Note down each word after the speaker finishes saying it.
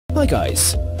Hi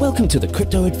guys, welcome to the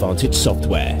Crypto Advantage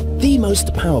software, the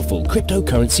most powerful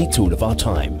cryptocurrency tool of our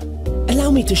time. Allow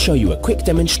me to show you a quick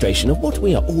demonstration of what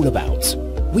we are all about.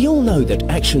 We all know that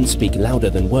actions speak louder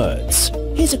than words.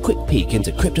 Here's a quick peek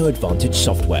into Crypto Advantage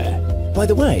software. By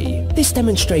the way, this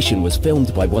demonstration was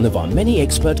filmed by one of our many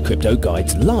expert crypto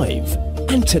guides live,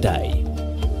 and today.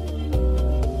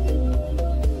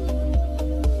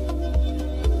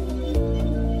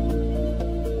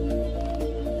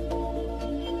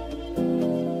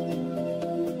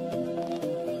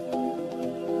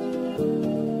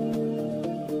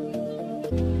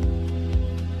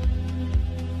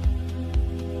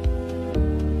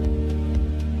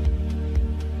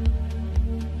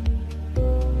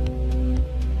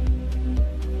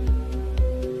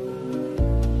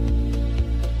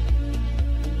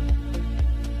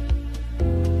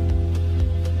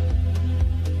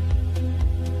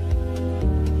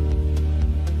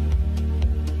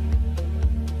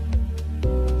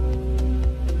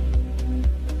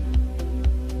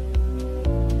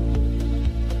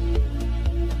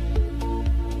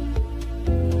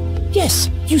 Yes,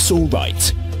 you saw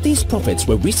right. These profits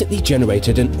were recently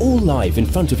generated and all live in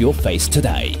front of your face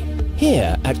today.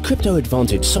 Here at Crypto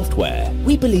Advantage Software,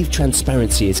 we believe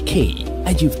transparency is key,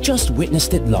 and you've just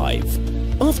witnessed it live.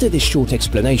 After this short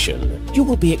explanation, you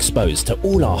will be exposed to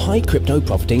all our high crypto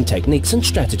profiting techniques and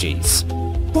strategies.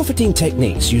 Profiting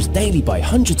techniques used daily by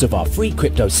hundreds of our free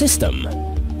crypto system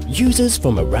users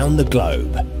from around the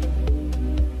globe.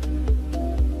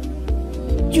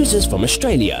 Users from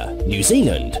Australia, New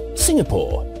Zealand,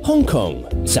 Singapore, Hong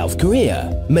Kong, South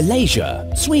Korea, Malaysia,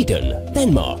 Sweden,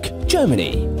 Denmark,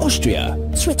 Germany, Austria,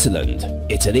 Switzerland,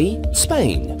 Italy,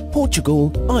 Spain,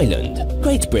 Portugal, Ireland,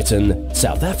 Great Britain,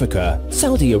 South Africa,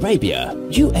 Saudi Arabia,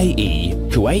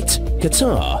 UAE, Kuwait,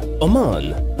 Qatar,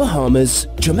 Oman, Bahamas,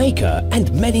 Jamaica,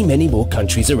 and many more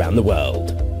countries around the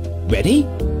world. Ready?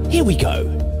 Here we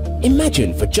go.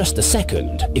 Imagine for just a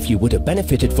second if you would have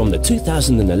benefited from the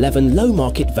 2011 low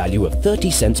market value of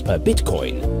 30 cents per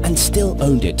Bitcoin and still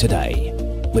owned it today.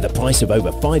 With a price of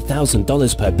over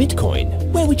 $5,000 per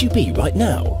Bitcoin, where would you be right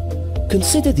now?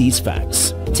 Consider these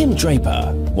facts. Tim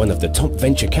Draper, one of the top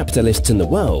venture capitalists in the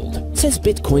world, says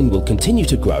Bitcoin will continue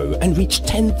to grow and reach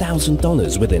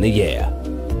 $10,000 within a year.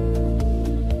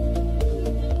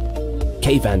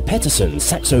 Kayvan Peterson,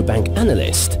 Saxo Bank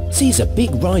analyst, sees a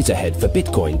big rise ahead for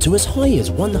Bitcoin to as high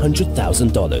as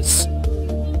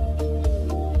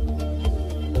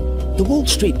 $100,000. The Wall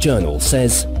Street Journal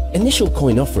says initial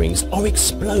coin offerings are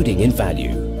exploding in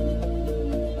value.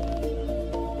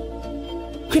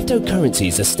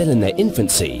 Cryptocurrencies are still in their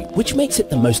infancy, which makes it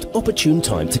the most opportune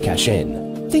time to cash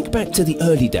in. Think back to the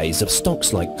early days of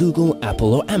stocks like Google,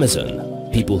 Apple or Amazon.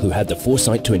 People who had the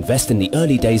foresight to invest in the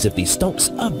early days of these stocks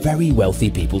are very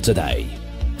wealthy people today.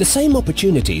 The same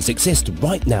opportunities exist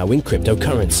right now in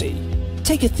cryptocurrency.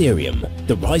 Take Ethereum,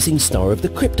 the rising star of the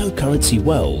cryptocurrency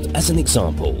world, as an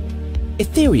example.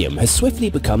 Ethereum has swiftly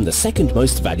become the second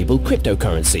most valuable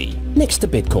cryptocurrency, next to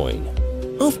Bitcoin.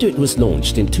 After it was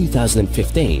launched in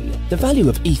 2015, the value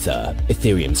of Ether,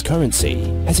 Ethereum's currency,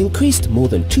 has increased more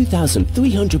than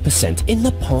 2,300% in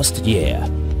the past year.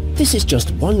 This is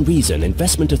just one reason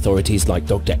investment authorities like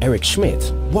Dr. Eric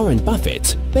Schmidt, Warren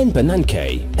Buffett, Ben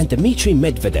Bernanke, and Dmitry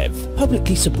Medvedev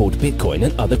publicly support Bitcoin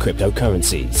and other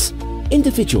cryptocurrencies.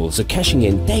 Individuals are cashing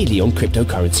in daily on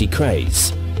cryptocurrency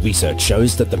craze. Research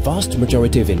shows that the vast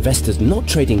majority of investors not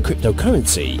trading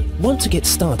cryptocurrency want to get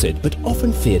started but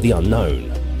often fear the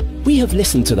unknown. We have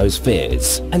listened to those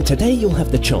fears, and today you'll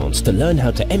have the chance to learn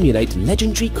how to emulate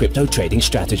legendary crypto trading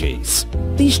strategies.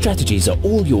 These strategies are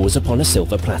all yours upon a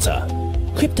silver platter.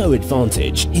 Crypto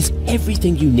Advantage is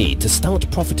everything you need to start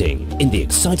profiting in the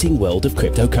exciting world of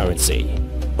cryptocurrency.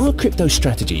 Our crypto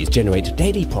strategies generate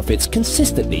daily profits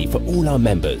consistently for all our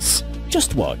members.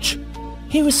 Just watch.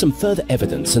 Here is some further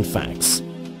evidence and facts.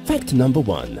 Fact number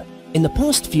 1. In the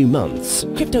past few months,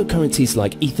 cryptocurrencies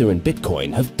like Ether and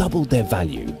Bitcoin have doubled their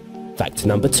value. Fact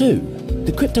number 2.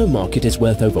 The crypto market is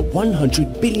worth over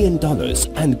 $100 billion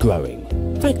and growing.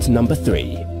 Fact number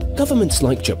 3. Governments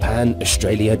like Japan,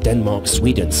 Australia, Denmark,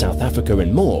 Sweden, South Africa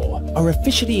and more are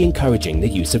officially encouraging the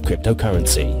use of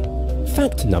cryptocurrency.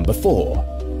 Fact number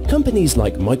 4. Companies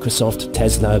like Microsoft,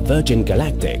 Tesla, Virgin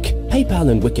Galactic, PayPal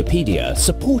and Wikipedia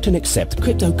support and accept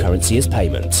cryptocurrency as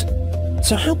payment.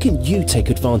 So how can you take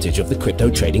advantage of the crypto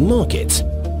trading market?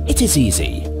 It is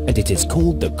easy, and it is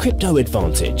called the Crypto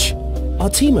Advantage. Our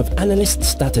team of analysts,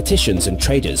 statisticians and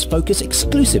traders focus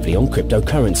exclusively on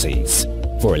cryptocurrencies.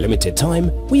 For a limited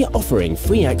time, we are offering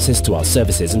free access to our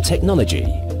services and technology.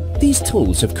 These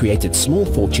tools have created small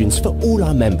fortunes for all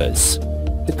our members.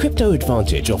 The Crypto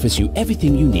Advantage offers you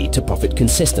everything you need to profit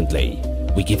consistently.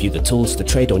 We give you the tools to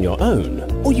trade on your own,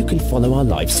 or you can follow our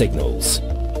live signals.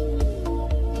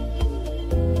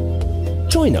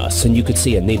 Join us and you could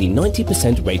see a nearly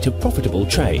 90% rate of profitable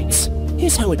trades.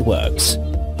 Here's how it works.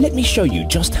 Let me show you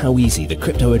just how easy the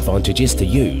Crypto Advantage is to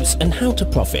use and how to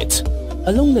profit.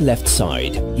 Along the left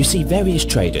side, you see various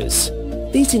traders.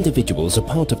 These individuals are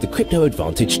part of the Crypto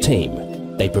Advantage team.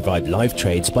 They provide live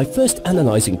trades by first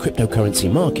analyzing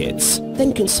cryptocurrency markets,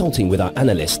 then consulting with our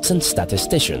analysts and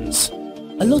statisticians.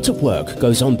 A lot of work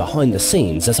goes on behind the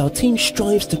scenes as our team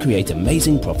strives to create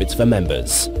amazing profits for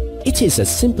members. It is as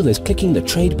simple as clicking the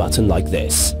trade button like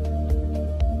this.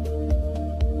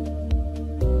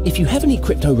 If you have any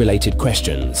crypto-related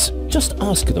questions, just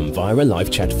ask them via a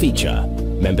live chat feature.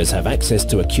 Members have access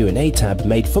to a Q&A tab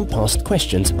made from past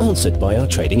questions answered by our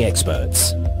trading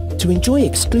experts. To enjoy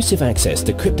exclusive access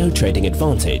to Crypto Trading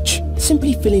Advantage,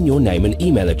 simply fill in your name and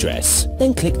email address,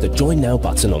 then click the Join Now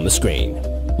button on the screen.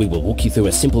 We will walk you through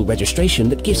a simple registration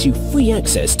that gives you free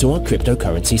access to our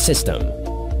cryptocurrency system.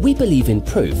 We believe in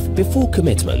proof before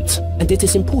commitment, and it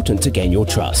is important to gain your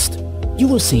trust. You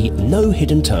will see no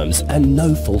hidden terms and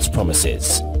no false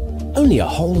promises. Only a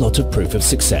whole lot of proof of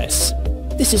success.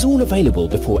 This is all available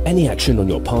before any action on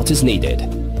your part is needed.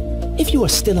 If you are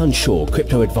still unsure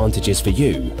Crypto Advantage is for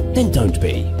you, then don't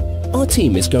be. Our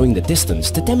team is going the distance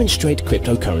to demonstrate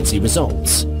cryptocurrency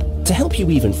results. To help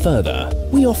you even further,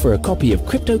 we offer a copy of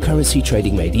Cryptocurrency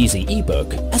Trading Made Easy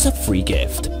ebook as a free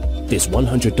gift. This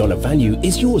 $100 value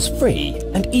is yours free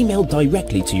and emailed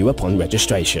directly to you upon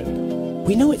registration.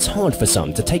 We know it's hard for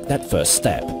some to take that first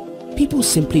step. People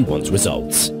simply want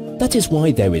results. That is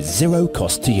why there is zero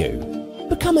cost to you.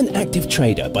 Become an active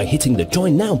trader by hitting the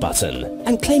Join Now button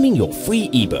and claiming your free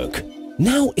ebook.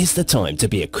 Now is the time to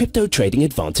be a Crypto Trading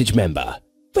Advantage member.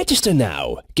 Register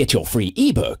now, get your free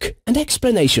ebook and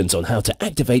explanations on how to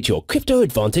activate your Crypto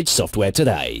Advantage software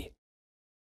today.